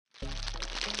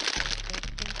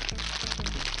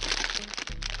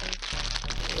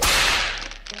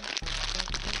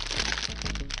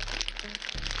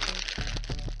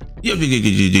Yo,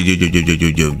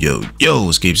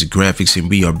 Escapes and Graphics, and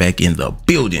we are back in the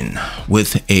building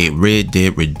with a Red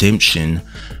Dead Redemption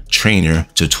trainer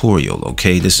tutorial.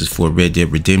 Okay, this is for Red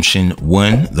Dead Redemption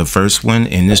 1, the first one,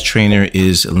 and this trainer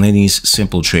is Lenny's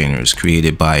Simple Trainers,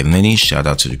 created by Lenny. Shout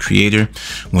out to the creator.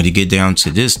 When you get down to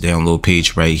this download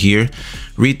page right here,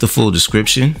 read the full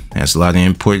description. That's a lot of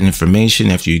important information.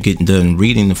 After you get done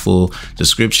reading the full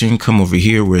description, come over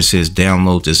here where it says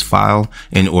download this file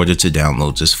in order to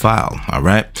download this file. All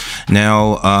right,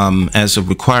 now as of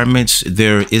requirements,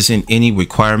 there isn't any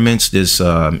requirements. This is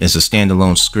a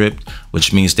standalone script,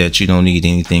 which means that you don't need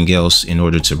anything else in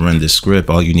order to run this script.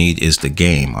 All you need is the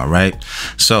game. All right,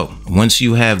 so once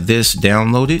you have this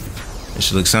downloaded, it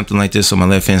should look something like this. On my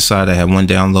left hand side, I have one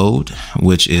download,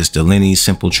 which is the Lenny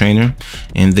Simple Trainer,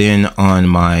 and then on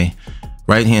my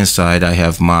right hand side, I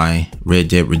have my Red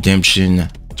Dead Redemption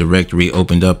directory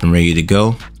opened up and ready to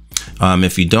go.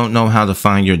 If you don't know how to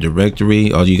find your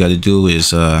directory, all you got to do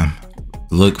is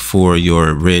look for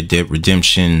your Red Dead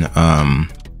Redemption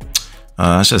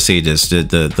I should say this,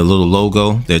 the little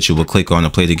logo that you will click on to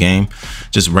play the game.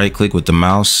 Just right click with the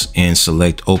mouse and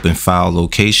select open file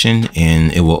location,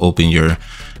 and it will open your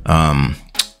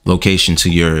location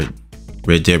to your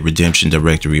Red Dead Redemption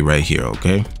directory right here.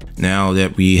 Okay, now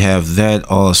that we have that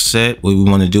all set, what we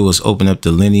want to do is open up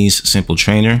the Lenny's Simple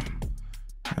Trainer.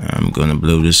 I'm gonna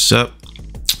blow this up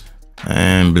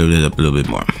and blow it up a little bit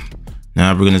more.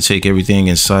 Now we're gonna take everything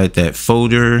inside that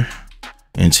folder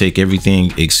and take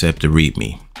everything except the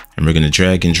README, and we're going to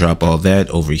drag and drop all that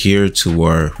over here to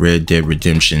our Red Dead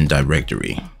Redemption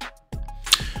directory.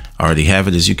 I already have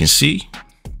it, as you can see.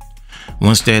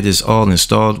 Once that is all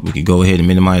installed, we can go ahead and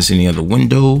minimize any other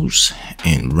windows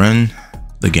and run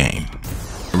the game.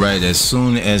 Right, as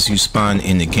soon as you spawn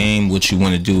in the game, what you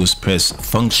want to do is press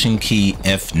function key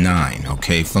F9.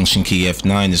 Okay, function key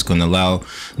F9 is going to allow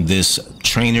this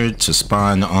trainer to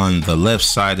spawn on the left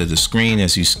side of the screen.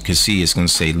 As you can see, it's going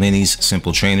to say Lenny's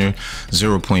Simple Trainer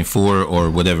 0.4 or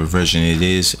whatever version it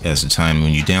is as the time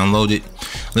when you download it.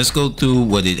 Let's go through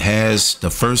what it has. The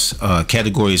first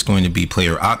category is going to be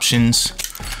player options.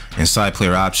 Inside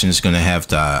player options, you're going to have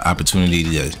the opportunity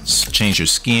to change your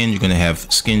skin. You're going to have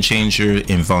skin changer,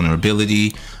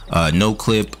 invulnerability, no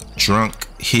clip, drunk,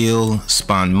 heal,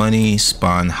 spawn money,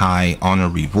 spawn high, honor,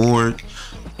 reward.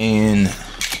 And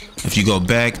if you go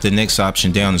back, the next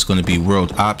option down is going to be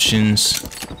world options.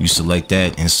 You select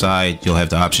that. Inside, you'll have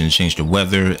the option to change the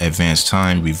weather, advanced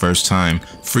time, reverse time,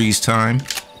 freeze time.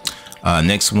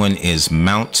 Next one is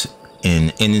mount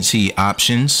and entity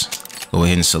options. Go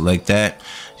ahead and select that.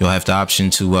 You'll have the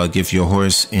option to give your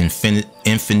horse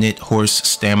infinite horse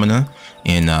stamina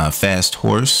and fast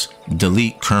horse,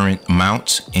 delete current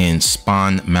mount, and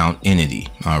spawn mount entity.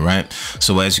 All right,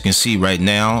 so as you can see right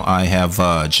now, I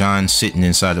have John sitting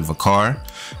inside of a car,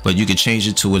 but you can change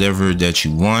it to whatever that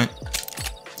you want.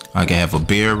 I can have a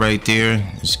bear right there,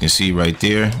 as you can see right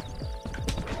there.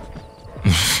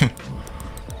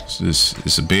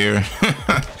 It's a bear.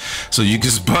 So you can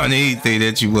spawn anything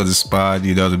that you want to spawn,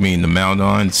 you know what I mean, to mount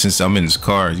on. Since I'm in this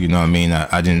car, you know what I mean,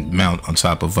 I didn't mount on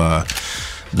top of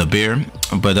the bear.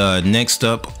 But next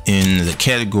up in the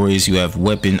categories, you have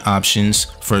weapon options.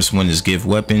 First one is give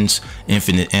weapons,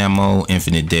 infinite ammo,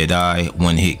 infinite dead eye,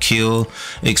 one hit kill,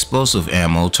 explosive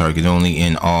ammo, target only,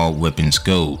 and all weapons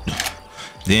gold.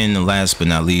 Then last but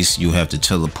not least, you have the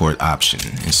teleport option.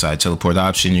 Inside teleport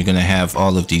option, you're going to have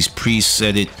all of these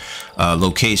presetted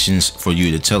locations for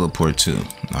you to teleport to.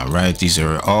 All right, these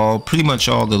are all pretty much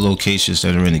all the locations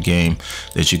that are in the game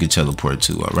that you can teleport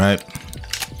to. All right,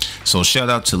 so shout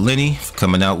out to Lenny for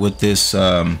coming out with this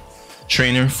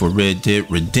trainer for Red Dead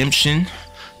Redemption.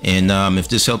 And if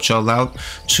this helped y'all out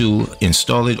to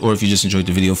install it, or if you just enjoyed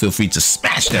the video, feel free to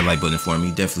smash that like button for me.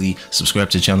 Definitely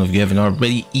subscribe to the channel if you haven't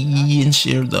already, and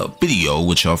share the video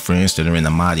with y'all friends that are in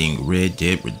the modding Red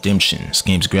Dead Redemption.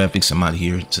 Escapes Graphics, I'm out of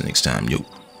here. Until next time, yo.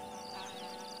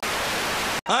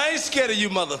 I ain't scared of you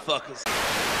motherfuckers.